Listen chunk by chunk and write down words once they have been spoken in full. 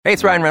Hey,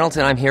 it's Ryan Reynolds,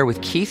 and I'm here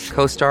with Keith,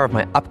 co-star of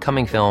my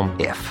upcoming film,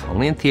 If,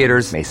 only in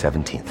theaters May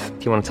 17th.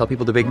 Do you want to tell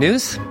people the big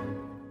news?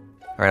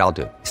 All right, I'll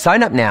do it.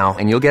 Sign up now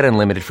and you'll get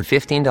unlimited for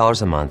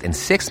 $15 a month and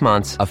 6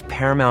 months of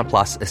Paramount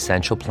Plus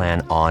Essential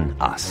Plan on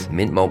us.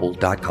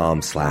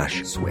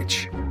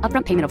 MintMobile.com/switch.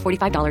 Upfront payment of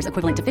 $45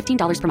 equivalent to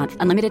 $15 per month.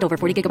 Unlimited over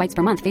 40 gigabytes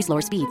per month. Face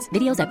lower speeds.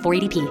 Videos at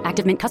 480p.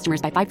 Active Mint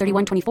customers by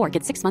 531.24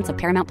 get 6 months of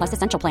Paramount Plus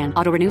Essential Plan.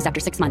 Auto renews after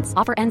 6 months.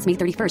 Offer ends May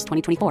 31st,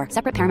 2024.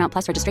 Separate Paramount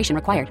Plus registration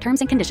required. Terms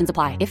and conditions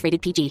apply if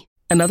rated PG.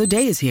 Another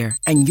day is here,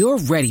 and you're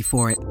ready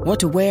for it. What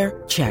to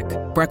wear? Check.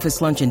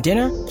 Breakfast, lunch, and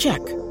dinner? Check.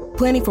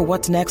 Planning for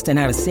what's next and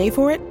how to save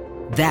for it?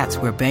 That's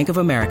where Bank of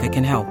America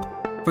can help.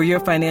 For your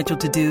financial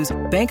to-dos,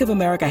 Bank of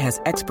America has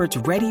experts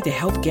ready to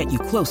help get you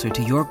closer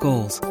to your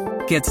goals.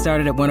 Get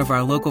started at one of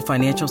our local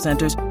financial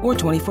centers or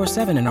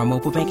 24/7 in our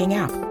mobile banking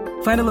app.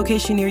 Find a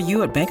location near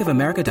you at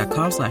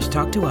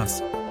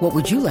bankofamerica.com/talktous. What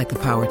would you like the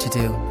power to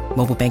do?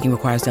 Mobile banking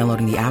requires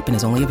downloading the app and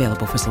is only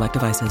available for select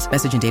devices.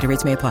 Message and data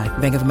rates may apply.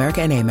 Bank of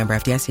America N.A., member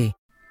FDIC.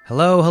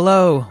 Hello,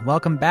 hello.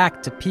 Welcome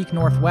back to Peak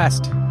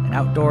Northwest, an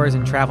outdoors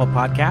and travel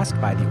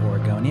podcast by the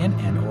Oregonian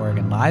and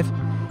Oregon Live,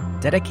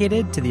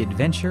 dedicated to the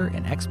adventure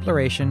and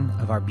exploration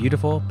of our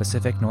beautiful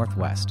Pacific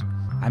Northwest.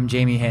 I'm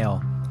Jamie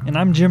Hale. And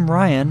I'm Jim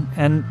Ryan,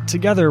 and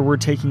together we're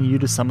taking you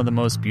to some of the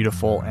most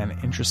beautiful and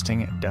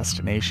interesting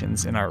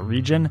destinations in our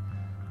region,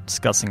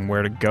 discussing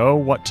where to go,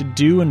 what to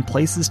do, and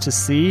places to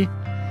see.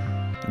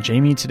 And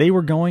Jamie, today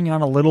we're going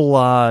on a little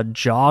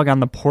jog on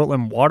the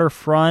Portland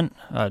waterfront,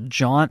 a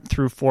jaunt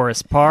through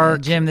Forest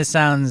Park. Jim, this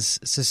sounds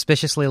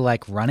suspiciously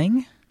like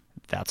running.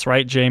 That's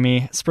right,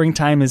 Jamie.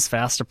 Springtime is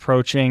fast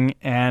approaching,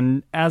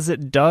 and as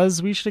it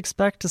does, we should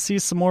expect to see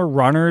some more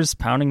runners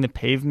pounding the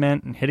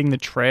pavement and hitting the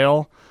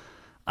trail.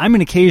 I'm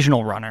an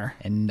occasional runner.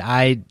 And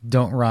I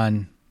don't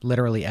run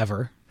literally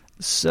ever.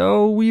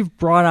 So we've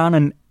brought on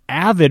an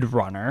avid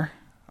runner,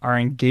 our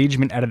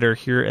engagement editor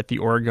here at the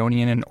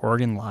Oregonian and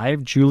Oregon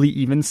Live, Julie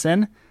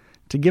Evenson,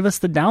 to give us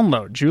the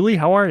download. Julie,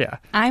 how are you?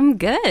 I'm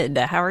good.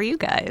 How are you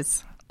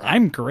guys?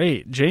 I'm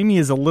great. Jamie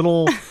is a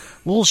little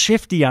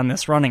shifty on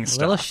this running stuff.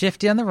 A little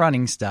shifty on the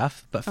running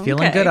stuff, but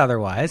feeling good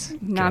otherwise.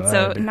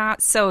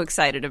 Not so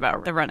excited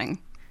about the running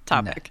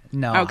topic.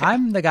 No, okay.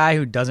 I'm the guy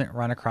who doesn't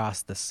run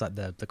across the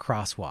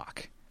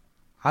crosswalk.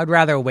 I'd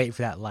rather wait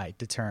for that light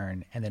to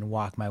turn and then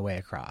walk my way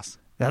across.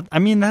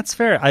 That's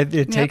fair.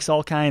 It takes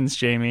all kinds,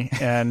 Jamie.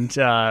 And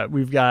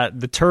we've got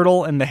the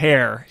turtle and the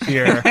hare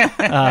here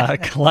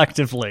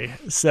collectively.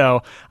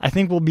 So I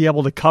think we'll be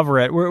able to cover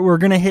it. We're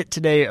going to hit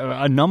today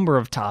a number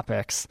of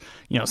topics.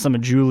 You know, some of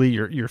Julie,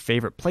 your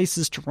favorite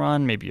places to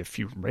run, maybe a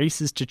few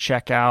races to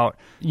check out,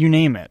 you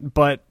name it.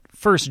 But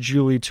first,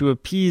 Julie, to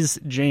appease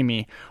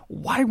Jamie,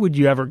 why would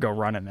you ever go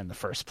running in the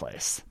first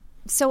place?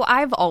 So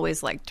I've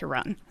always liked to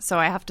run. So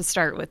I have to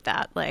start with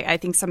that. Like, I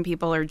think some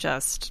people are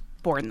just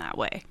born that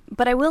way.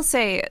 But I will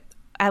say,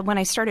 when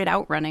I started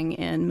out running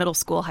in middle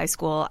school, high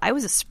school, I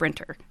was a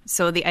sprinter.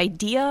 So the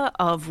idea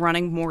of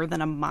running more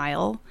than a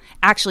mile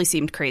actually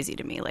seemed crazy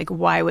to me. Like,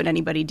 why would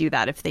anybody do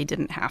that if they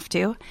didn't have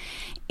to?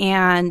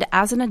 And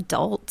as an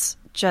adult,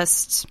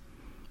 just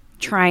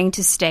trying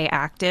to stay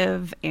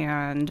active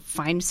and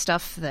find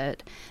stuff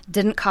that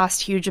didn't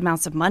cost huge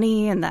amounts of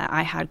money and that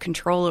I had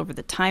control over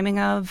the timing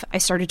of, I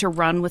started to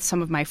run with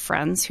some of my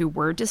friends who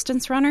were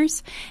distance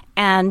runners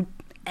and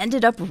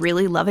ended up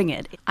really loving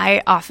it.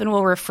 I often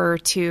will refer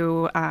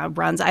to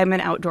runs. I'm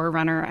an outdoor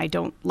runner. I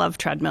don't love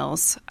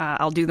treadmills.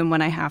 I'll do them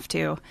when I have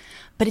to.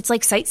 But it's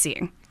like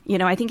sightseeing. You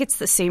know, I think it's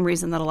the same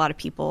reason that a lot of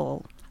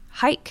people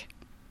hike.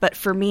 But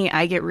for me,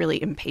 I get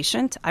really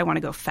impatient. I want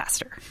to go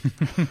faster.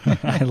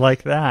 I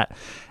like that.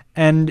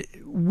 And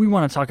we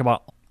want to talk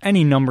about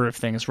any number of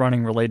things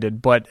running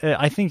related, but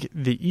I think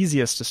the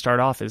easiest to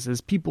start off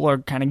is people are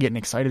kind of getting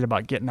excited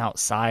about getting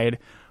outside.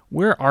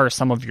 Where are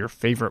some of your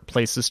favorite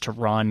places to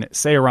run,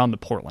 say around the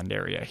Portland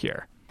area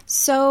here?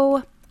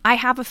 So I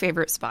have a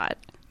favorite spot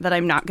that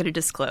I'm not going to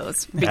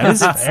disclose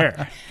because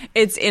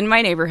it's in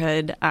my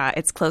neighborhood.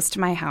 It's close to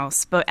my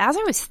house. But as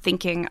I was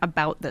thinking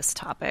about this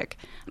topic,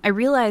 I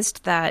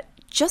realized that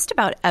just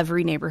about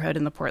every neighborhood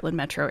in the Portland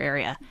metro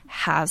area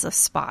has a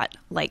spot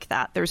like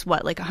that. There's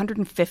like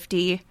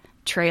 150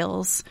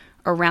 trails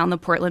around the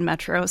Portland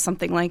metro,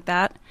 something like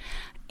that.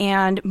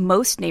 And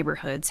most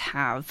neighborhoods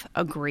have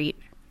a great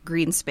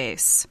green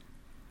space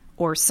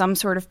or some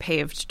sort of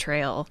paved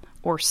trail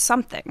or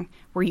something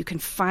where you can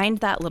find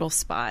that little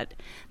spot.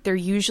 They're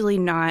usually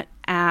not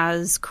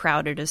as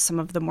crowded as some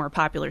of the more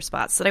popular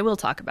spots that I will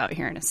talk about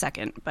here in a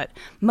second, but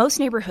most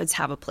neighborhoods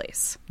have a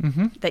place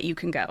that you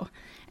can go.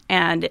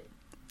 And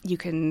you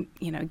can,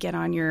 get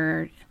on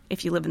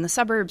if you live in the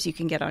suburbs, you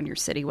can get on your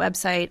city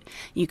website.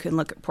 You can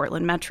look at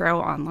Portland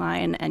Metro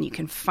online, and you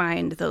can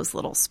find those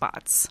little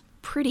spots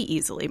pretty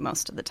easily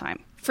most of the time.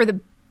 For the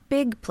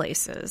big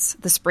places,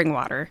 the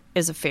Springwater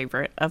is a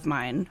favorite of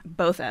mine,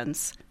 both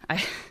ends.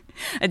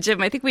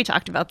 Jim, I think we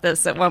talked about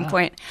this at one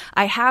point.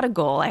 I had a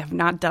goal. I have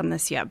not done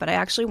this yet, but I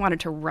actually wanted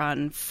to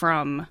run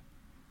from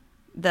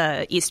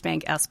the East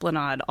Bank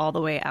Esplanade all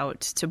the way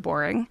out to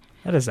Boring.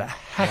 That is a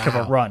heck of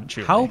a run,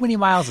 Julie. How many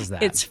miles is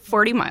that? It's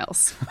 40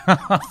 miles.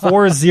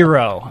 40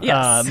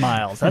 Yes.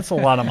 miles. That's a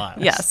lot of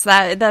miles. Yes,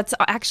 that's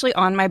actually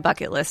on my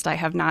bucket list. I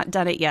have not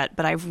done it yet,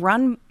 but I've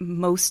run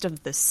most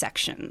of the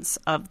sections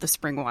of the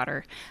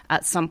Springwater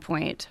at some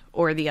point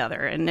or the other.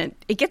 And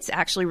it gets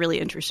actually really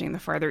interesting the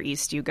farther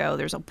east you go.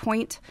 There's a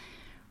point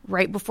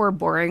right before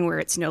Boring where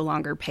it's no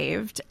longer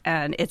paved,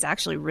 and it's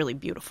actually really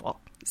beautiful.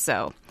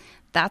 So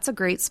that's a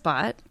great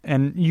spot.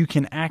 And you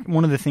can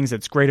one of the things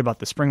that's great about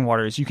the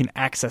Springwater is you can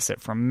access it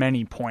from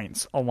many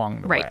points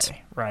along the way,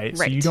 right?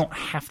 So you don't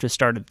have to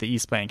start at the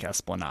East Bank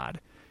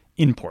Esplanade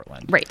in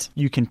Portland. Right.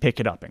 You can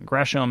pick it up in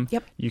Gresham.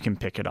 Yep. You can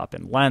pick it up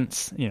in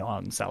Lentz,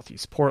 out in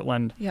southeast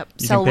Portland. Yep.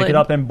 You can pick it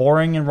up in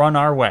Boring and run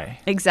our way.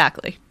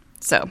 Exactly.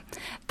 So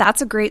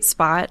that's a great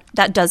spot.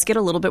 That does get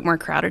a little bit more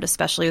crowded,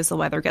 especially as the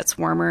weather gets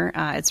warmer.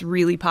 It's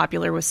really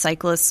popular with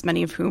cyclists,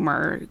 many of whom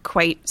are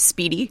quite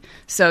speedy.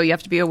 So you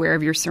have to be aware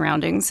of your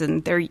surroundings,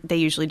 and they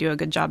usually do a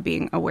good job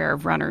being aware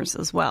of runners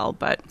as well.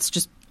 But it's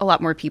just a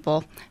lot more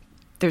people.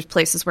 There's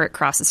places where it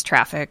crosses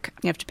traffic.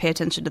 You have to pay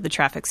attention to the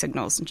traffic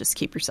signals and just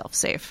keep yourself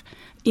safe.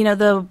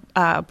 The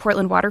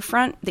Portland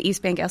waterfront, the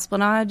East Bank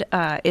Esplanade,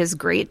 is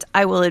great.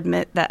 I will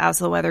admit that as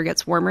the weather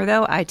gets warmer,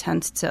 though, I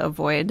tend to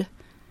avoid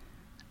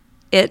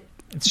it.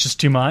 It's just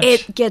too much?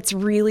 It gets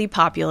really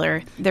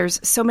popular. There's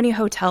so many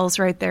hotels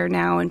right there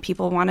now, and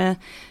people want to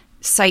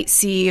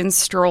sightsee and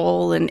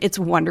stroll, and it's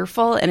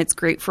wonderful, and it's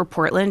great for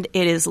Portland.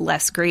 It is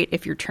less great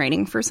if you're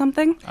training for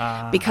something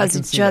because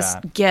it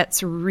just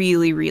gets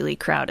really, really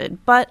crowded.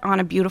 But on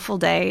a beautiful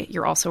day,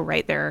 you're also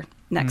right there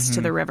next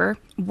to the river.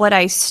 What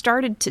I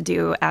started to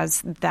do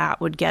as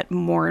that would get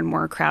more and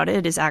more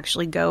crowded is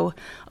actually go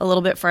a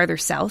little bit farther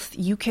south.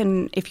 You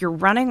can, if you're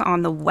running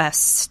on the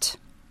West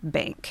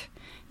Bank,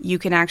 you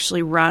can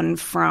actually run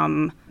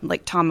from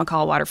like Tom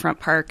McCall Waterfront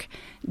Park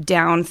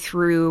down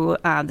through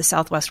the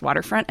Southwest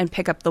Waterfront and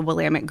pick up the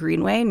Willamette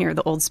Greenway near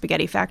the old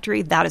spaghetti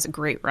factory. That is a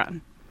great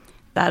run.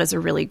 That is a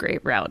really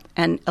great route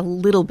and a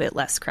little bit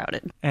less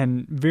crowded.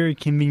 And very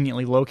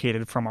conveniently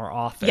located from our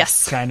office.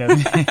 Yes. Kind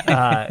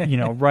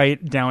of,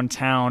 right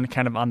downtown,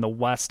 kind of on the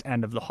west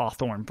end of the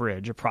Hawthorne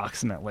Bridge,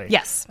 approximately.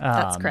 Yes,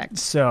 that's correct.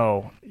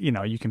 So,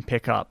 you can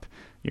pick up,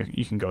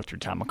 you can go through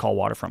Tom McCall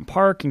Waterfront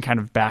Park and kind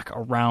of back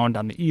around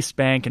on the East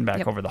Bank and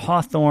back over the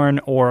Hawthorne,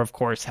 or, of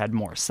course, head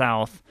more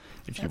south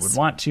if you would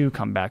want to,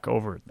 come back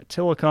over the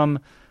Tillicum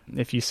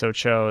if you so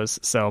chose.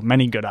 So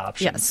many good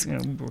options.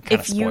 Yes. We're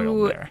kind of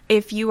spoiled there.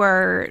 If you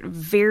are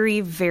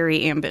very,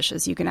 very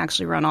ambitious, you can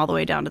actually run all the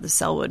way down to the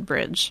Selwood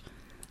Bridge,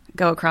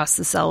 go across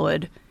the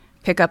Selwood,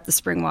 pick up the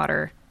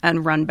Springwater,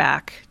 and run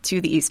back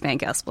to the East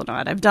Bank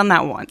Esplanade. I've done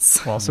that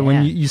once. Well, so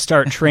when you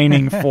start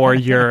training for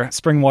your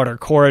Springwater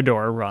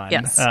corridor run,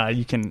 yes.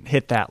 You can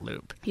hit that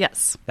loop.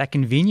 Yes. That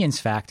convenience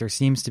factor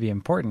seems to be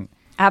important.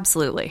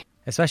 Absolutely.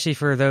 Especially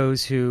for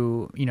those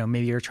who,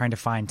 maybe are trying to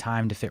find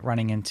time to fit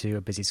running into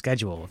a busy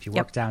schedule. If you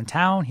work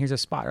downtown, here's a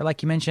spot. Or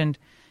like you mentioned,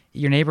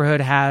 your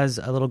neighborhood has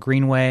a little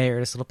greenway or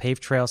this little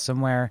paved trail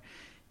somewhere.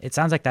 It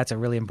sounds like that's a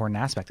really important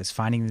aspect, is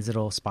finding these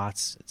little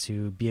spots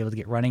to be able to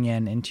get running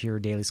into your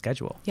daily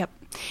schedule. Yep.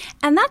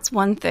 And that's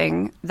one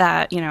thing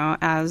that,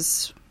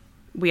 as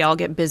we all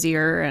get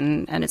busier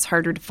and it's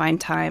harder to find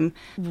time,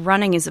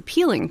 running is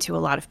appealing to a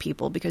lot of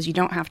people because you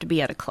don't have to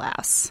be at a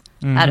class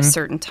at a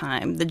certain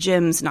time. The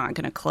gym's not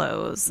going to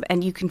close,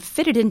 and you can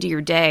fit it into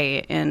your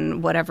day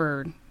in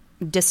whatever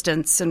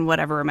distance and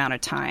whatever amount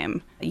of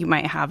time you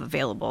might have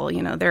available.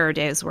 There are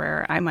days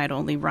where I might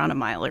only run a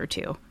mile or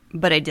two,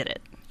 but I did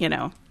it.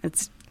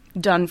 It's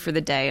done for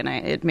the day, and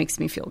it makes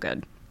me feel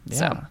good. Yeah.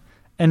 So.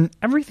 And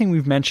everything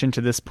we've mentioned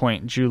to this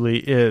point, Julie,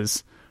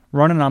 is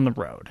running on the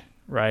road,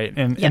 right?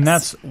 And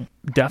that's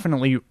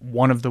definitely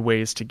one of the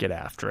ways to get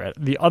after it.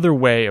 The other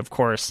way, of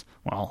course,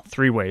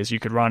 three ways. You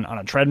could run on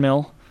a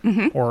treadmill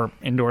or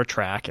indoor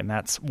track, and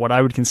that's what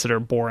I would consider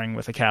Boring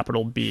with a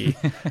capital B,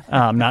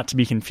 not to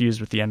be confused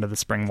with the end of the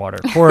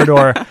Springwater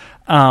corridor.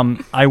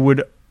 I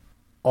would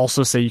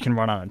also say you can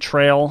run on a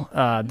trail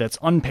that's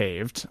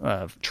unpaved,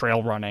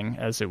 trail running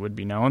as it would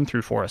be known,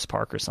 through Forest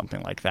Park or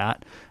something like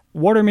that.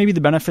 What are maybe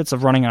the benefits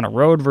of running on a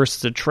road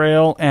versus a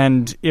trail,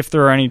 and if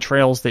there are any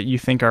trails that you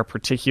think are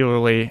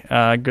particularly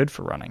good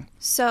for running?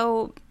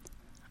 So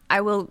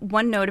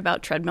one note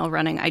about treadmill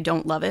running, I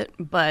don't love it,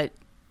 but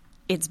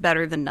it's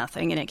better than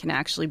nothing, and it can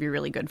actually be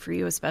really good for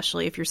you,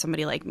 especially if you're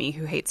somebody like me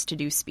who hates to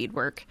do speed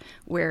work,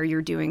 where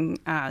you're doing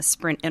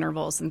sprint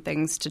intervals and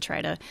things to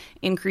try to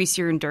increase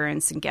your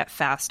endurance and get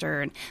faster.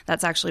 And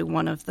that's actually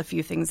one of the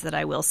few things that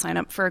I will sign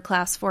up for a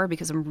class for,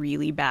 because I'm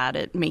really bad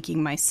at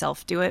making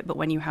myself do it. But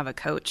when you have a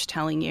coach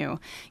telling you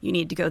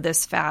need to go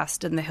this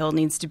fast and the hill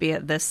needs to be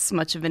at this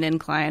much of an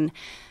incline,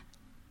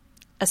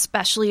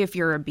 especially if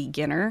you're a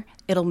beginner,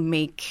 it'll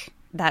make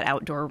that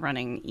outdoor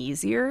running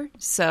easier.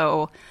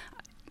 So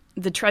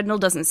the treadmill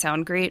doesn't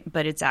sound great,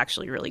 but it's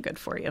actually really good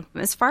for you.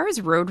 As far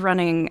as road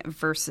running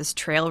versus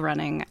trail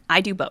running, I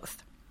do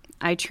both.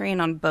 I train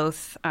on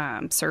both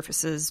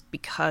surfaces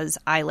because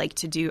I like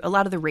to do a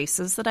lot of the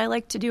races that I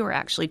like to do are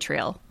actually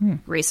trail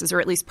races, or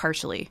at least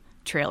partially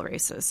trail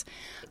races.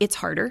 It's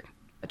harder.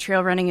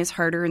 Trail running is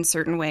harder in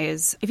certain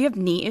ways. If you have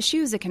knee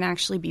issues, it can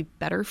actually be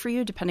better for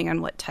you depending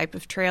on what type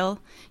of trail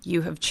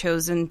you have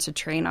chosen to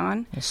train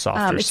on. A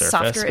softer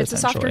surface. It's a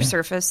softer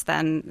surface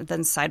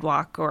than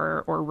sidewalk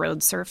or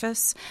road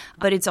surface,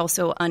 but it's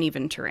also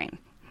uneven terrain.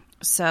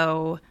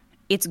 So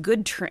it's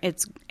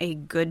it's a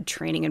good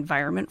training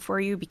environment for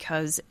you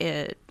because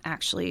it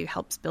actually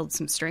helps build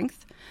some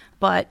strength.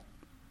 But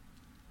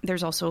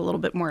there's also a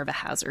little bit more of a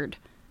hazard.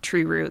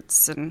 Tree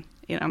roots and,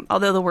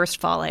 although the worst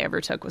fall I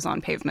ever took was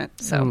on pavement.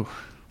 So ooh,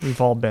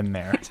 we've all been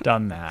there,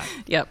 done that.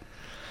 Yep.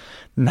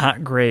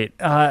 Not great.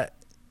 Are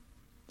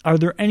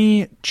there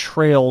any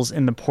trails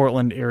in the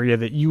Portland area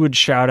that you would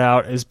shout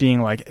out as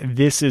being like,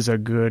 this is a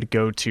good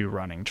go-to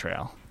running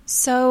trail?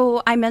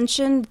 So I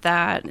mentioned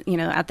that,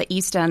 at the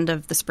east end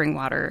of the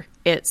Springwater,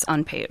 it's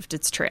unpaved,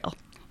 it's trail.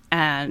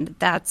 And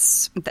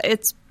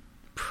it's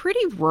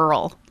pretty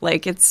rural.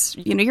 Like it's,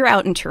 you're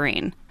out in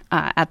terrain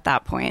at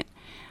that point.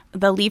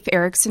 The Leif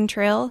Erikson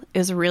Trail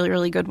is a really,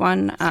 really good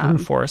one. Through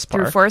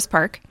Forest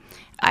Park.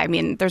 I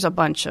mean, there's a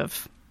bunch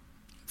of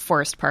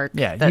Forest Park.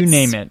 Yeah, you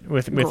name it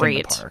within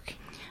the park.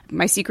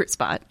 My secret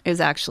spot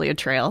is actually a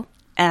trail.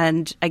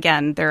 And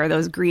again, there are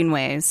those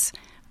greenways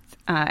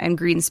and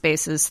green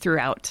spaces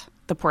throughout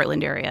the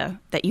Portland area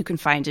that you can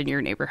find in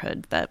your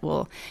neighborhood that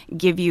will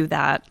give you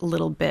that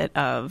little bit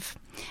of,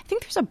 I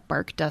think there's a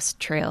bark dust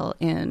trail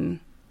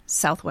in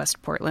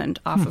southwest Portland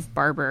off of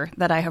Barber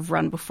that I have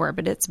run before,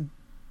 but it's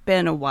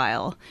been a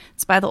while.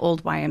 It's by the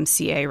old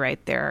YMCA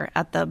right there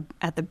at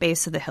the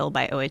base of the hill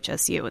by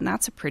OHSU, and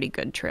that's a pretty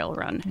good trail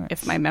run, nice.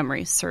 If my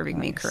memory is serving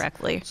me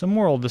correctly. So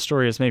moral of the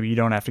story is maybe you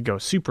don't have to go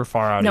super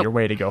far out of your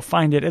way to go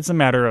find it. It's a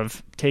matter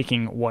of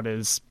taking what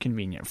is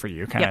convenient for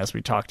you, kind of as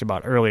we talked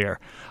about earlier.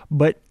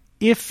 But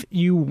if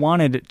you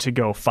wanted to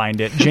go find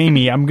it,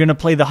 Jamie, I'm going to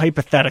play the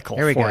hypothetical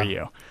for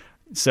you.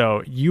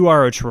 So you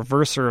are a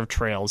traverser of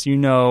trails. You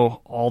know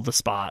all the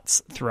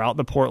spots throughout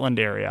the Portland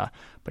area,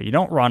 but you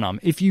don't run them.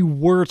 If you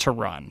were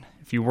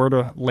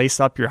to lace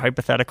up your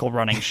hypothetical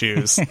running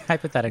shoes,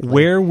 hypothetically,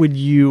 where would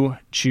you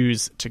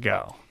choose to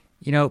go?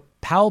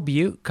 Powell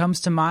Butte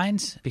comes to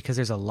mind because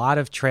there's a lot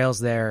of trails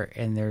there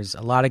and there's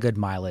a lot of good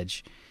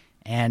mileage.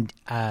 And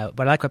what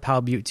I like about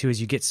Powell Butte, too,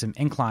 is you get some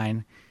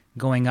incline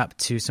going up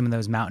to some of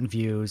those mountain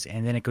views,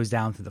 and then it goes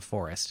down through the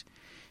forest.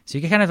 So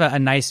you get kind of a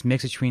nice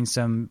mix between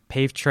some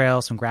paved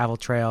trail, some gravel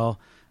trail,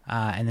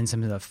 and then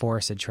some of the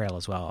forested trail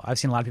as well. I've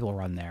seen a lot of people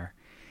run there.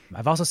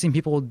 I've also seen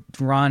people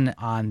run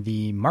on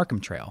the Markham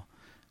Trail,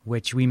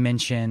 which we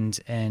mentioned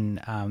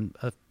in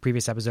a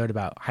previous episode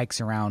about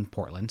hikes around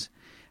Portland.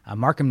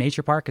 Markham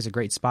Nature Park is a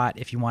great spot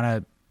if you want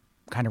to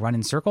kind of run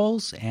in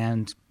circles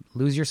and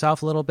lose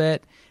yourself a little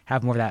bit,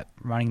 have more of that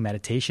running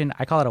meditation.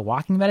 I call it a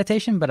walking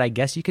meditation, but I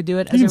guess you could do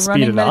it as a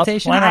running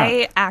meditation.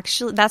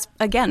 That's,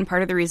 again,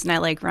 part of the reason I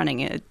like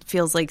running. It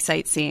feels like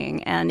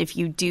sightseeing. And if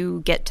you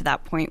do get to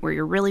that point where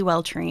you're really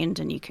well trained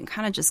and you can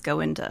kind of just go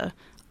into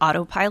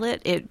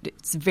autopilot,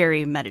 it's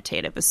very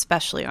meditative,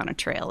 especially on a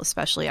trail,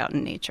 especially out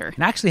in nature.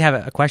 And I actually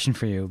have a question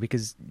for you,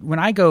 because when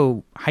I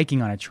go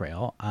hiking on a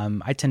trail,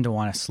 I tend to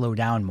want to slow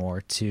down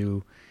more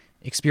to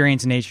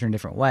experience nature in a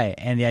different way.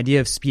 And the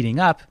idea of speeding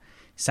up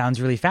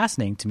sounds really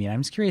fascinating to me. And I'm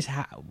just curious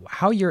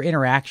how your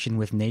interaction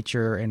with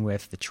nature and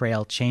with the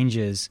trail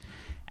changes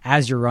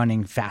as you're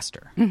running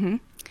faster. Mm-hmm.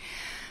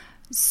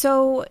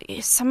 So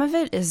some of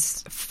it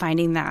is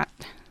finding that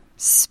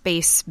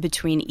space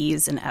between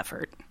ease and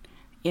effort.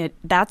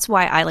 That's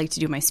why I like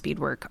to do my speed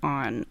work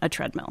on a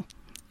treadmill.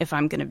 If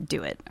I'm going to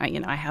do it,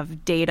 I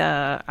have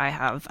data.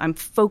 I'm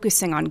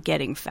focusing on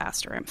getting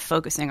faster. I'm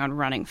focusing on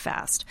running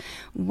fast.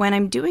 When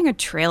I'm doing a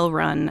trail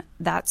run,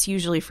 that's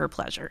usually for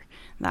pleasure.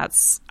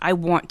 I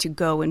want to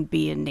go and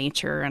be in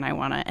nature,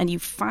 and you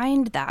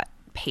find that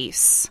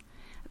pace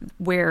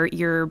where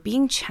you're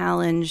being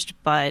challenged,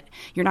 but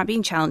you're not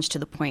being challenged to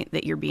the point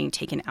that you're being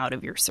taken out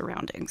of your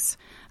surroundings.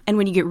 And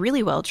when you get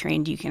really well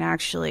trained, you can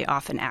actually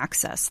often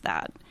access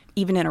that,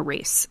 even in a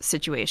race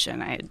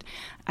situation.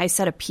 I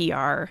set a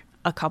PR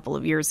a couple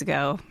of years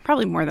ago,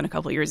 probably more than a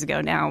couple of years ago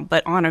now,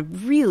 but on a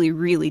really,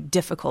 really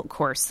difficult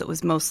course that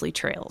was mostly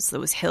trails. There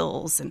was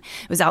hills, and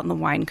it was out in the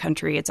wine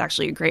country. It's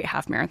actually a great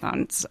half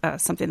marathon. It's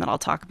something that I'll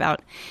talk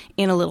about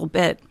in a little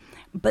bit.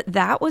 But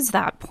that was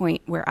that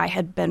point where I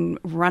had been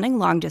running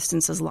long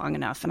distances long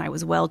enough, and I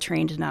was well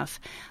trained enough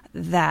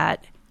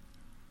that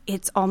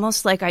it's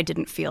almost like I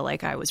didn't feel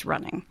like I was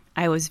running.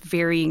 I was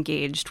very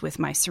engaged with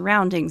my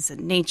surroundings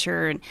and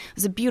nature, and it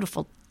was a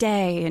beautiful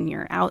day, and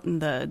you're out in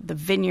the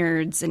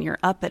vineyards, and you're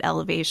up at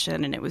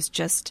elevation, and it was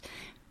just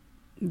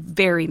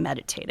very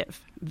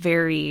meditative,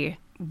 very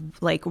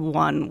like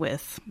one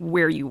with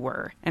where you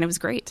were, and it was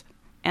great.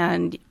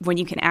 And when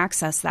you can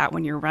access that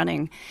when you're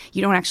running,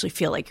 you don't actually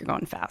feel like you're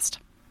going fast.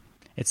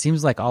 It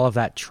seems like all of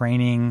that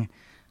training,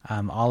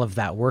 all of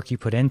that work you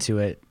put into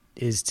it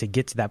is to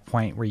get to that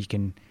point where you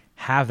can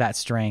have that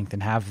strength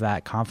and have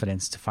that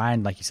confidence to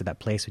find, like you said, that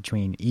place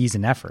between ease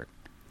and effort.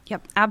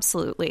 Yep,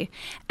 absolutely.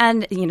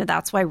 And,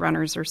 that's why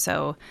runners are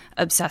so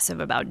obsessive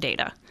about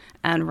data.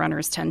 And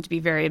runners tend to be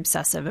very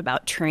obsessive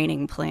about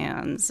training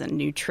plans and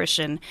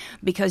nutrition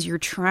because you're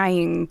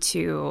trying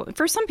to,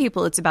 for some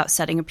people, it's about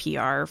setting a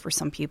PR. For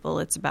some people,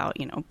 it's about,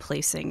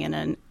 placing in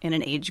an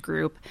age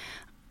group.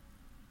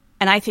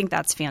 And I think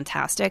that's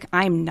fantastic.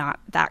 I'm not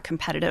that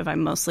competitive.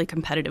 I'm mostly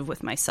competitive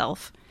with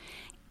myself.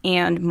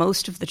 And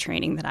most of the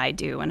training that I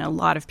do, and a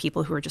lot of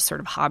people who are just sort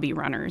of hobby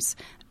runners,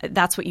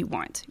 that's what you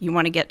want. You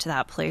want to get to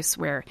that place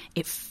where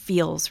it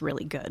feels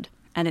really good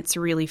and it's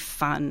really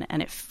fun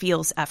and it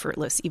feels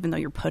effortless, even though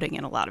you're putting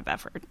in a lot of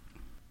effort.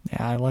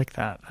 Yeah, I like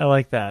that.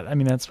 I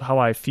mean, that's how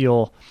I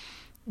feel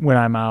when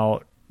I'm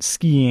out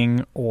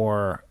skiing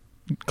or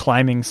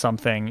climbing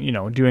something,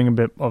 doing a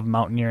bit of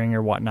mountaineering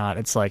or whatnot.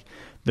 It's like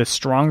the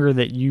stronger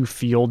that you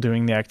feel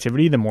doing the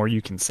activity, the more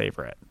you can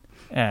savor it.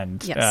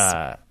 And yes.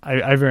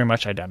 I very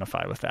much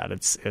identify with that.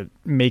 It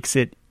makes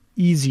it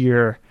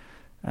easier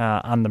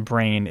on the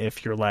brain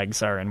if your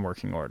legs are in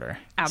working order.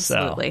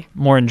 Absolutely. So,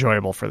 more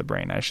enjoyable for the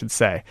brain, I should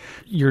say.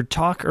 Your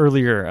talk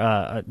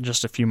earlier,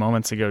 just a few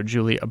moments ago,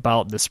 Julie,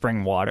 about the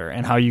spring water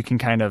and how you can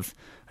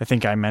I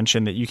think I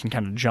mentioned that you can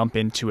kind of jump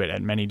into it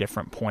at many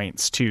different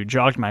points too,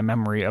 jogged my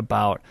memory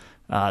about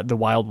the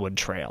Wildwood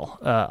Trail,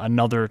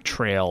 another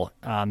trail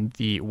on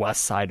the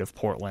west side of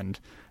Portland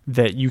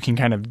that you can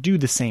kind of do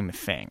the same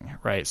thing,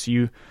 right? So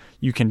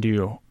you can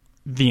do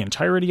the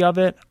entirety of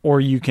it, or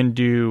you can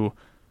do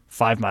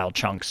 5-mile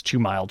chunks,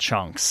 2-mile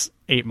chunks,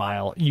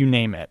 8-mile, you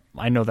name it.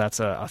 I know that's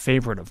a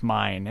favorite of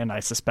mine, and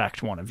I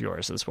suspect one of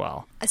yours as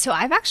well. So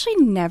I've actually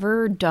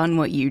never done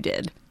what you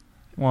did,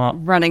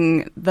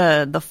 running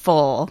the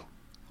full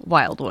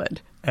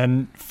Wildwood.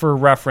 And for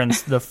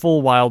reference, the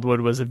full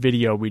Wildwood was a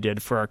video we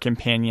did for our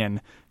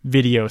companion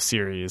video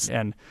series,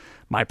 and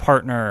my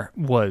partner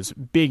was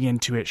big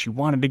into it. She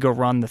wanted to go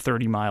run the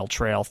 30-mile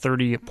trail,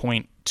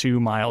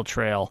 30.2-mile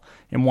trail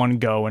in one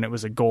go, and it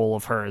was a goal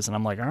of hers. And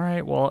I'm like, all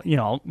right, well,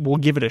 we'll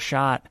give it a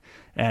shot.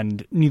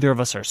 And neither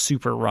of us are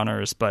super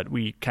runners, but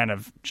we kind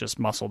of just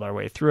muscled our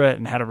way through it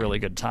and had a really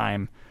good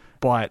time.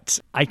 But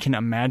I can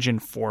imagine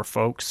for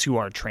folks who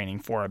are training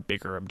for a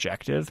bigger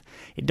objective,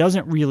 it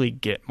doesn't really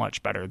get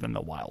much better than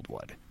the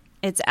Wildwood.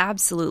 It's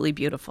absolutely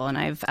beautiful, and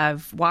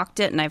I've walked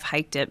it and I've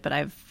hiked it, but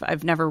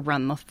I've never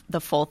run the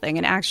full thing.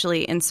 And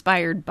actually,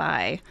 inspired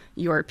by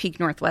your Peak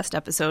Northwest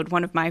episode,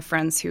 one of my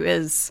friends who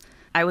is,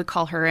 I would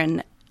call her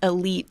an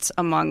elite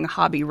among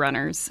hobby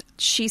runners,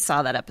 she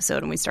saw that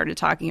episode and we started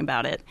talking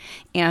about it.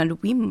 And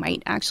we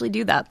might actually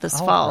do that this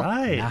fall.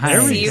 Right.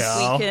 There we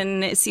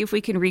go. See if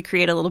we can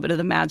recreate a little bit of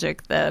the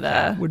magic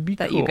that would be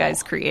that cool. You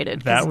guys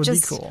created. That would be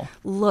cool.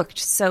 Looked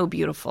so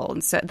beautiful,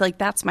 and so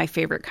that's my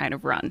favorite kind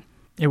of run.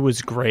 It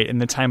was great,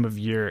 and the time of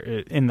year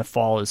in the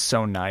fall is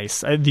so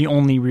nice. The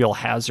only real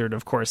hazard,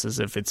 of course, is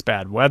if it's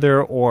bad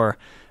weather or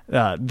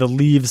the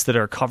leaves that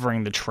are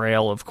covering the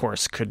trail, of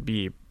course, could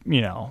be,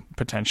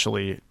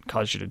 potentially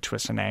cause you to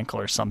twist an ankle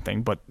or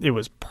something. But it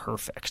was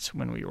perfect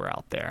when we were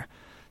out there.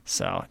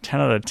 So 10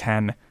 out of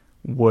 10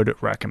 would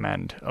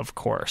recommend, of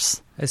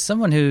course. As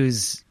someone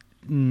who's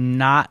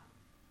not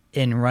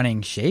in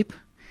running shape,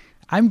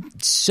 I'm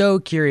so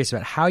curious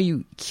about how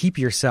you keep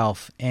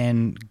yourself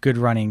in good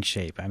running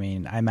shape. I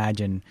mean, I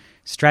imagine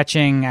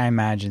stretching, I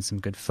imagine some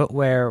good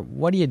footwear.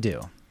 What do you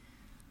do?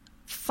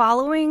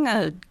 Following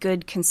a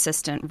good,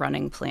 consistent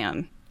running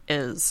plan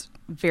is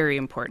very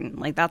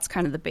important. That's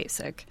kind of the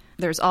basic.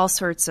 There's all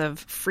sorts of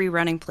free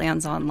running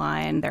plans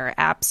online. There are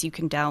apps you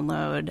can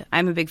download.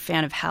 I'm a big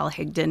fan of Hal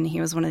Higdon.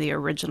 He was one of the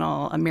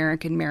original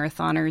American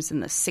marathoners in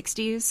the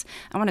 60s.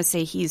 I want to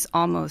say he's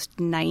almost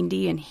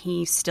 90 and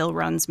he still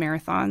runs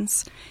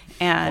marathons.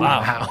 And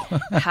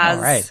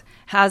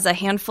has a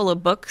handful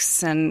of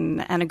books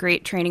and a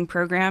great training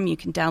program. You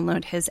can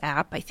download his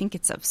app. I think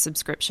it's a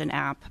subscription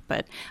app,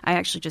 but I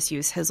actually just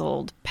use his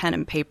old pen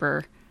and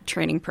paper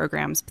training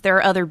programs. But there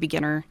are other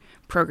beginner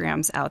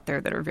programs out there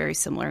that are very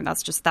similar. And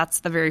that's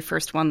the very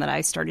first one that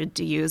I started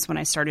to use when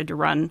I started to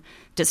run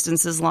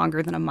distances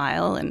longer than a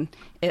mile. And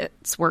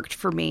it's worked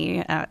for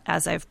me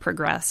as I've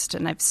progressed,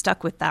 and I've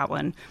stuck with that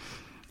one.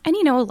 And,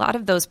 a lot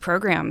of those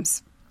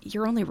programs,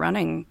 you're only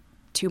running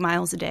 2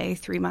 miles a day,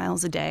 3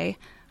 miles a day,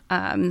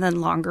 and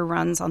then longer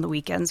runs on the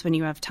weekends when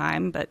you have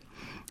time. But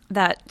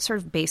that sort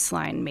of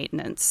baseline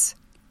maintenance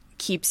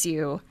keeps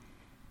you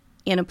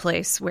in a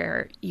place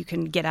where you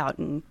can get out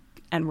and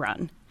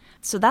run.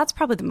 So that's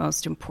probably the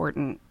most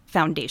important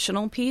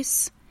foundational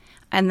piece.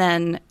 And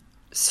then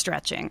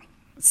stretching,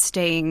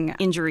 staying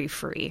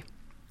injury-free.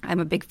 I'm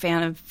a big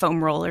fan of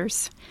foam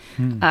rollers.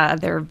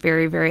 They're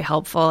very, very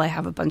helpful. I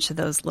have a bunch of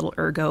those little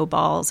ergo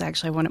balls.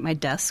 Actually, I have one at my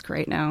desk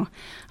right now.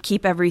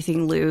 Keep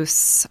everything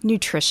loose.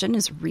 Nutrition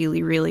is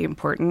really, really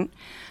important.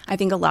 I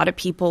think a lot of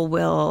people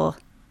will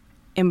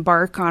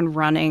embark on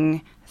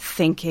running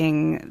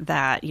thinking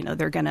that,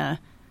 they're going to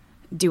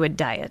do a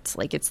diet,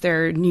 like it's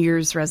their New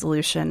Year's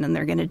resolution, and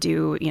they're going to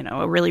do,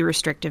 a really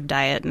restrictive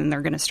diet, and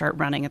they're going to start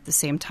running at the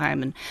same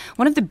time. And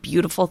one of the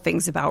beautiful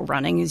things about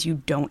running is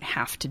you don't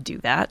have to do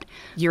that.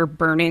 You're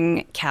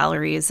burning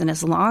calories, and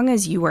as long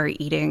as you are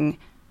eating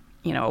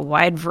a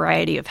wide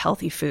variety of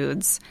healthy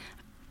foods,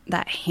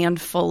 that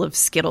handful of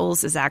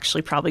Skittles is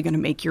actually probably going to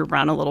make your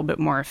run a little bit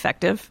more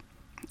effective,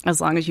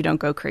 as long as you don't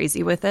go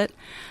crazy with it.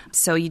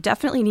 So you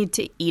definitely need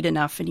to eat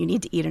enough, and you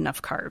need to eat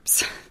enough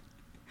carbs,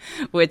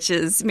 which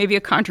is maybe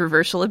a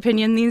controversial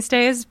opinion these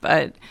days,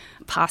 but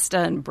pasta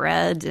and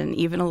bread and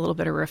even a little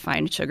bit of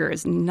refined sugar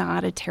is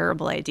not a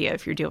terrible idea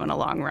if you're doing a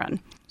long run.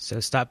 So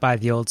stop by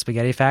the old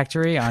Spaghetti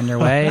Factory on your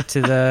way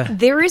to the...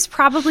 There is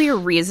probably a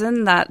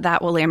reason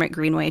that Willamette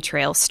Greenway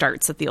Trail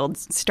starts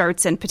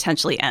and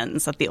potentially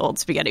ends at the old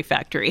Spaghetti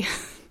Factory.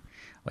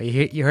 Well,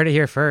 you heard it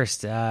here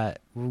first.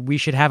 We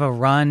should have a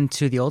run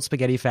to the old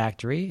Spaghetti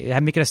Factory.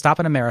 Make it a stop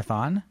in a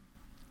marathon.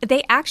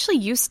 They actually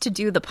used to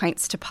do the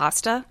Pints to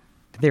Pasta.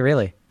 Did they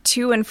really?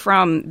 To and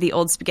from the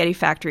old Spaghetti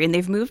Factory, and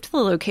they've moved to the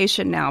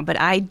location now, but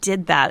I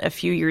did that a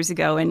few years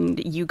ago,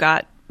 and you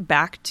got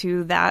back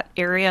to that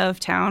area of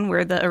town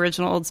where the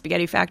original old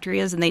Spaghetti Factory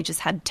is, and they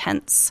just had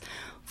tents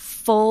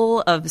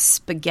full of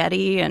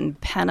spaghetti and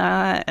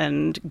penna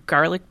and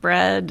garlic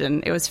bread,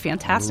 and it was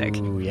fantastic.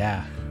 Ooh,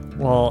 yeah.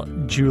 Well,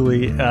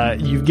 Julie,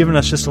 you've given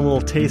us just a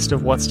little taste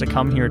of what's to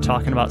come here,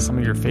 talking about some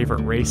of your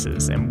favorite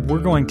races, and we're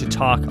going to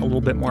talk a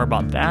little bit more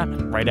about that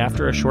right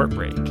after a short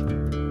break.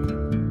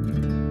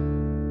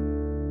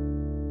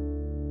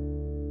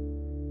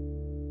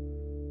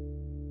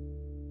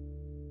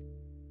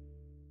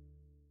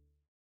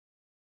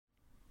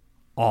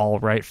 All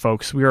right,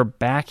 folks, we are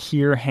back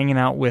here hanging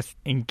out with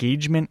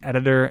engagement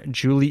editor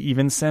Julie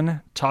Evenson,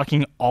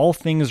 talking all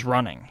things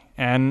running.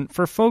 And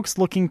for folks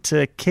looking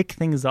to kick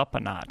things up a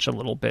notch a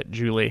little bit,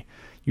 Julie,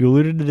 you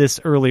alluded to this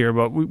earlier,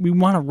 but we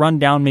want to run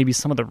down maybe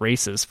some of the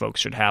races folks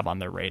should have on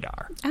their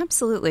radar.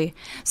 Absolutely.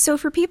 So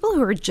for people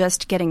who are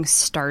just getting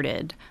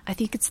started, I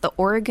think it's the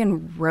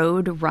Oregon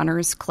Road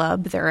Runners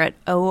Club. They're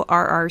at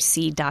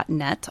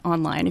orrc.net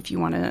online if you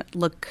want to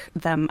look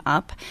them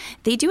up.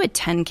 They do a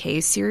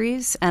 10K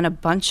series and a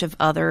bunch of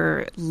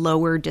other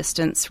lower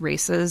distance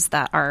races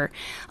that are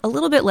a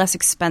little bit less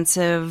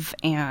expensive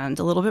and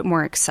a little bit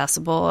more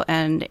accessible.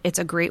 And it's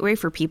a great way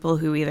for people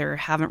who either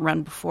haven't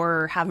run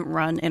before or haven't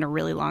run in a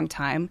really long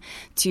time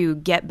to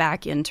get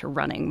back into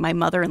running. My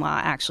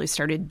mother-in-law actually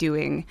started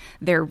doing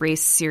their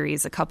race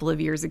series a couple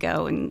of years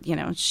ago, and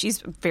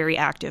she's very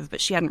active, but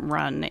she hadn't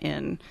run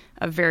in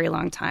a very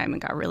long time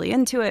and got really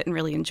into it and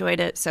really enjoyed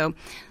it. So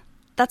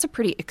that's a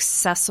pretty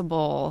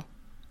accessible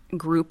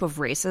group of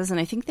races,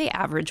 and I think they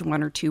average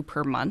 1 or 2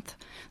 per month.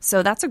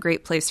 So that's a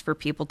great place for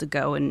people to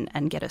go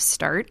and get a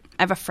start.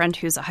 I have a friend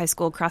who's a high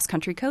school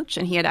cross-country coach,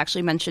 and he had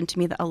actually mentioned to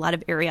me that a lot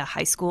of area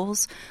high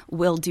schools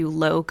will do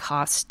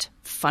low-cost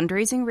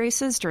fundraising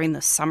races during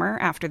the summer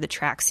after the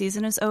track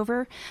season is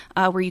over,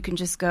 where you can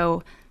just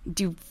go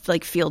do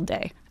like field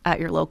day at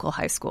your local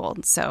high school.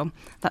 So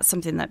that's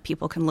something that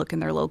people can look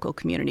in their local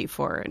community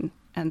for,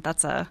 and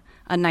that's a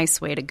nice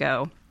way to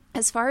go.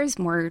 As far as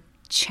more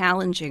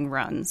challenging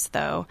runs,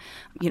 though,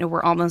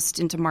 we're almost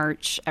into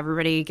March.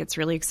 Everybody gets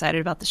really excited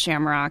about the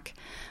Shamrock.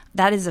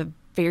 That is a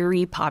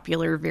very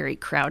popular, very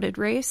crowded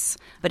race,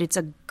 but it's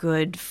a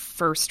good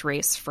first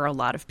race for a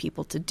lot of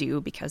people to do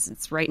because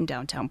it's right in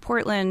downtown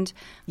Portland.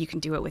 You can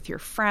do it with your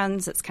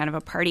friends. It's kind of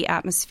a party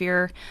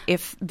atmosphere.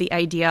 If the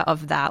idea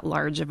of that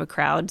large of a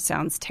crowd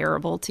sounds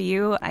terrible to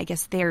you, I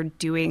guess they're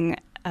doing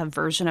a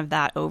version of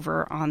that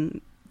over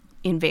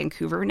in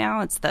Vancouver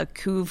now. It's the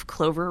Couve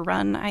Clover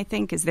Run, I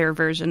think, is their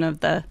version of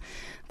the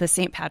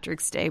St.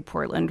 Patrick's Day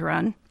Portland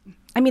Run.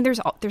 I mean, there's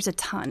a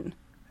ton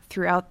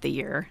throughout the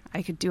year.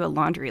 I could do a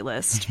laundry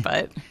list,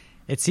 but...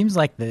 It seems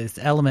like this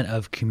element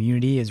of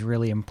community is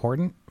really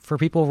important for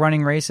people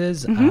running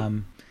races. Mm-hmm.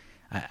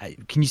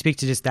 Can you speak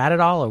to just that at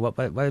all, or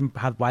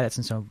why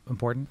that's so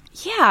important?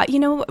 Yeah,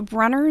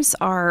 runners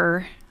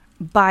are,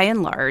 by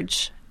and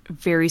large,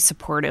 very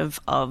supportive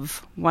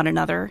of one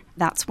another.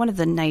 That's one of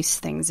the nice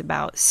things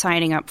about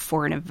signing up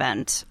for an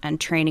event and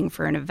training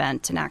for an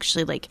event and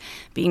actually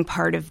being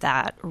part of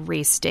that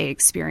race day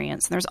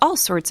experience. And there's all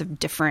sorts of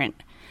different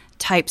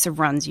types of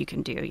runs you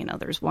can do.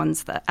 There's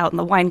ones that out in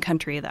the wine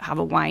country that have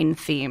a wine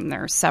theme.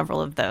 There are several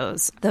of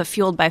those. The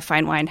Fueled by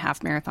Fine Wine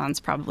Half Marathon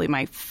is probably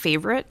my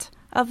favorite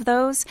of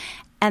those.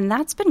 And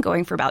that's been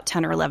going for about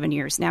 10 or 11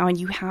 years now. And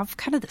you have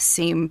kind of the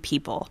same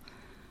people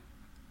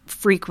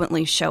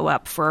frequently show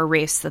up for a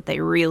race that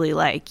they really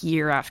like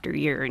year after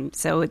year. And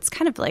so it's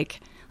kind of like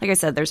I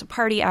said, there's a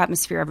party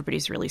atmosphere.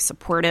 Everybody's really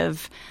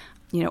supportive.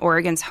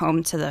 Oregon's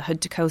home to the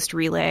Hood to Coast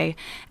Relay.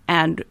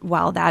 And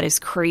while that is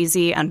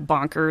crazy and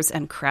bonkers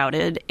and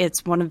crowded,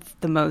 it's one of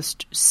the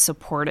most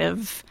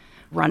supportive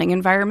running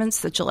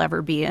environments that you'll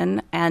ever be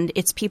in. And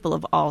it's people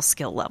of all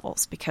skill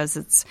levels because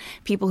it's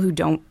people who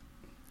don't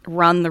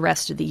run the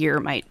rest of the year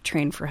might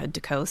train for Hood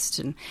to Coast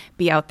and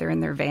be out there in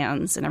their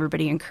vans, and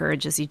everybody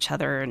encourages each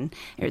other. And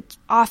it's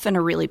often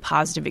a really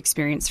positive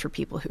experience for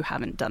people who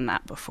haven't done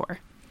that before.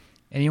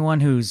 Anyone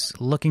who's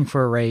looking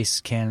for a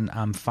race can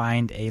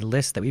find a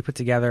list that we put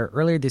together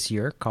earlier this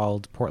year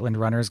called Portland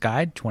Runner's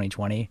Guide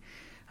 2020.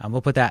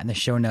 We'll put that in the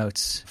show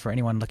notes for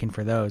anyone looking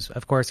for those.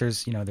 Of course,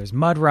 there's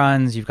mud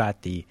runs. You've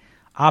got the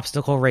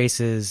obstacle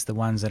races, the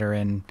ones that are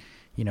in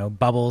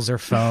bubbles or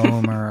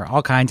foam or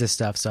all kinds of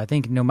stuff. So I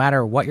think no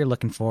matter what you're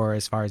looking for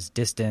as far as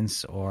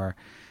distance or,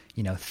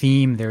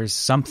 theme, there's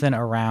something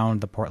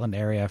around the Portland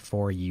area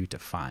for you to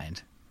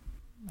find.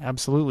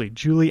 Absolutely.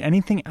 Julie,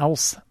 anything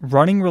else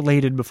running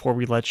related before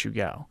we let you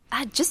go?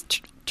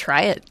 Just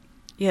try it.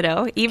 Get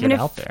out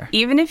there.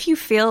 Even if you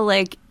feel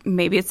like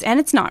maybe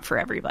it's not for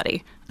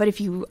everybody, but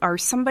if you are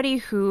somebody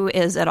who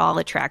is at all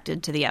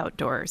attracted to the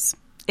outdoors,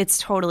 it's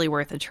totally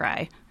worth a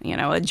try.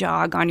 A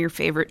jog on your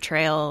favorite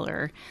trail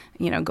or,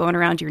 going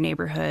around your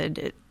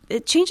neighborhood.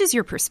 It changes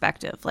your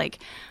perspective. Like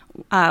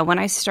when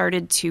I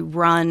started to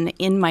run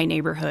in my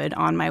neighborhood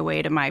on my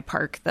way to my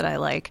park that I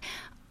like,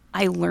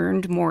 I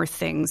learned more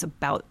things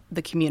about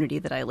the community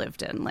that I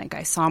lived in. Like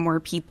I saw more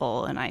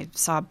people and I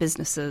saw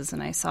businesses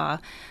and I saw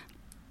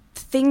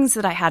things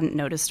that I hadn't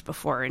noticed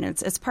before. And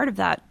it's part of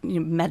that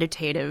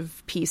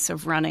meditative piece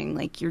of running.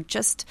 Like you're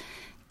just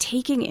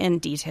taking in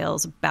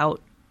details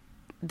about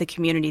the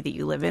community that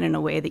you live in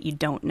a way that you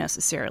don't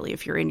necessarily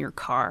if you're in your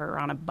car or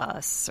on a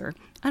bus or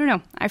I don't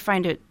know. I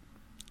find it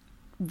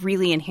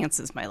really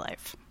enhances my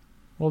life.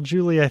 Well,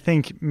 Julie, I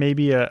think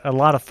maybe a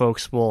lot of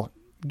folks will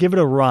give it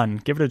a run,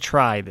 give it a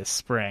try this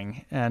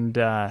spring and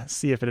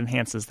see if it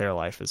enhances their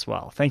life as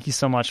well. Thank you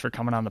so much for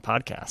coming on the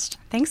podcast.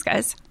 Thanks,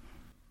 guys.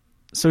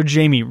 So,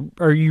 Jamie,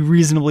 are you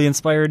reasonably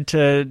inspired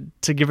to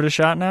give it a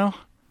shot now?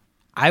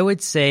 I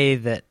would say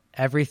that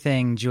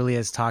everything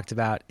Julia's talked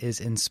about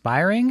is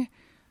inspiring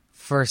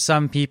for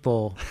some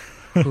people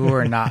who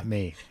are not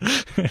me.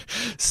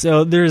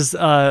 So there's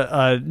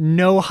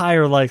no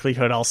higher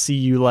likelihood I'll see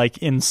you like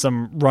in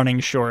some running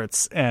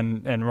shorts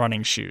and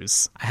running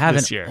shoes. I have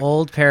this an year.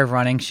 old pair of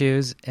running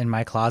shoes in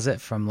my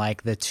closet from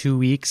like the 2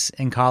 weeks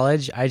in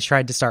college. I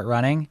tried to start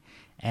running,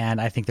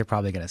 and I think they're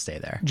probably going to stay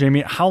there.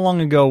 Jamie, how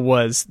long ago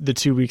was the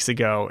 2 weeks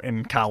ago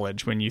in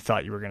college when you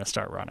thought you were going to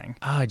start running?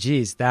 Oh,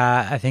 geez.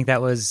 I think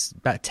that was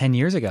about 10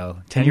 years ago.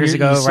 10 years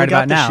ago, right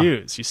about now.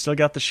 You still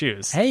got the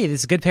shoes. Hey,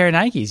 this is a good pair of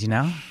Nikes,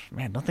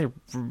 Man, don't they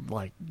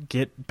like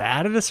get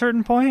bad at a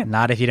certain point?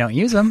 Not if you don't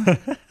use them.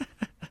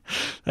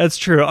 That's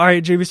true. All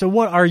right, Jamie, so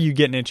what are you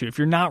getting into? If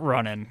you're not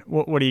running,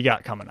 what do you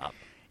got coming up?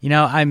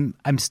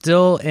 I'm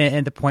still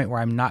at the point where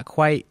I'm not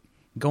quite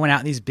going out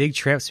on these big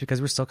trips because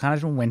we're still kind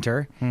of in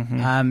winter.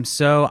 Mm-hmm.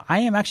 So I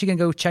am actually going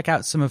to go check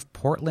out some of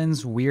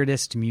Portland's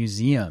weirdest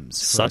museums.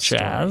 Such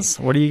as?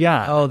 What do you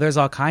got? Oh, there's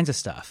all kinds of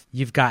stuff.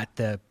 You've got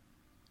the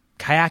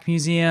Kayak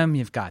Museum,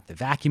 you've got the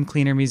Vacuum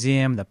Cleaner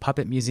Museum, the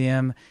Puppet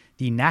Museum,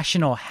 the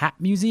National Hat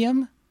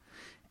Museum,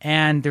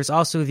 and there's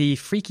also the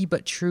Freaky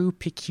But True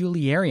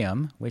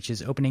Peculiarium, which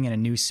is opening in a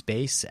new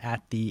space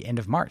at the end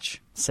of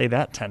March. Say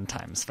that 10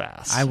 times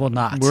fast. I will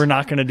not. We're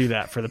not going to do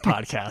that for the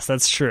podcast.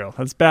 That's true.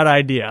 That's a bad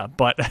idea.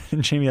 But,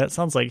 Jamie, that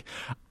sounds like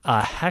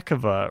a heck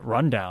of a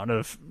rundown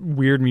of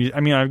weird music. I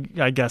mean,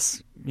 I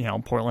guess,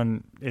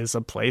 Portland is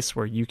a place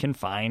where you can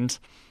find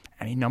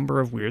any number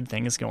of weird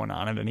things going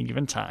on at any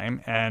given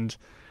time. And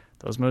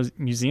those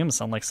museums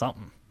sound like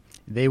something.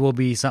 They will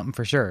be something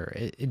for sure.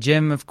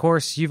 Jim, of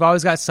course, you've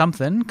always got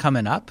something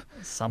coming up.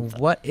 Something.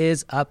 What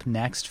is up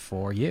next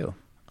for you?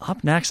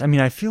 Up next,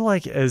 I feel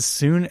like as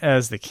soon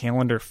as the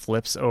calendar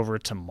flips over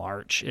to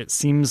March, it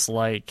seems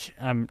like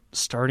I'm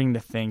starting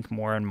to think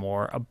more and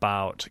more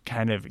about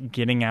kind of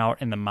getting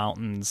out in the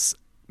mountains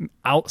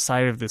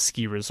outside of the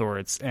ski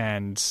resorts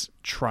and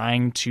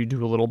trying to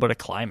do a little bit of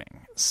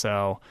climbing.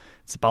 So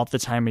it's about the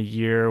time of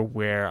year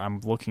where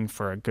I'm looking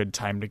for a good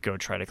time to go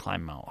try to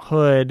climb Mount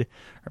Hood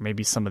or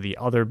maybe some of the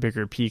other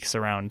bigger peaks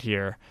around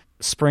here.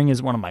 Spring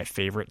is one of my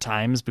favorite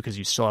times because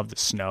you still have the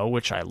snow,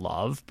 which I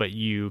love, but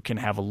you can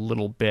have a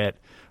little bit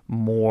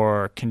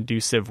more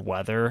conducive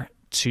weather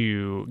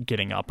to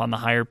getting up on the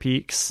higher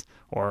peaks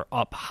or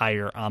up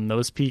higher on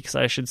those peaks,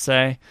 I should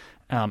say,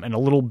 and a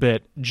little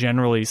bit,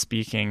 generally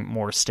speaking,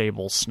 more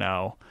stable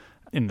snow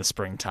in the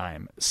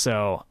springtime.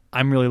 So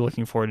I'm really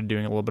looking forward to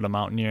doing a little bit of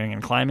mountaineering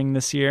and climbing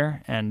this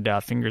year, and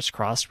fingers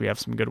crossed we have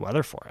some good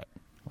weather for it.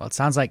 Well, it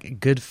sounds like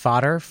good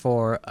fodder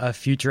for a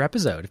future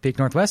episode of Peak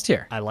Northwest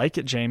here. I like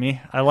it,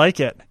 Jamie. I like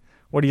it.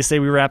 What do you say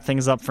we wrap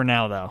things up for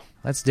now, though?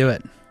 Let's do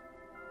it.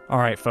 All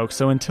right, folks.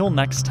 So until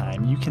next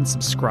time, you can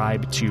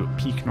subscribe to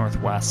Peak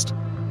Northwest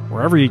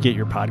wherever you get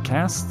your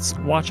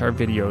podcasts, watch our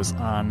videos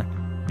on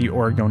the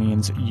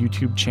Oregonians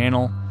YouTube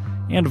channel,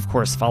 and, of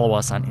course, follow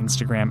us on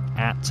Instagram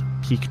at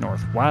Peak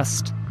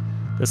Northwest.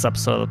 This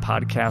episode of the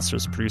podcast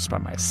was produced by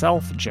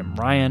myself, Jim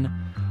Ryan,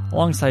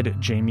 alongside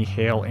Jamie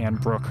Hale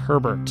and Brooke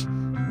Herbert.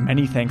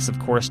 Many thanks, of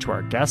course, to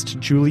our guest,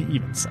 Julie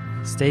Evenson.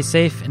 Stay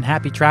safe and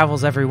happy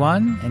travels,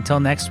 everyone. Until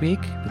next week,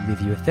 we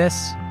leave you with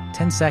this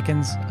 10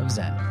 seconds of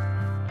Zen.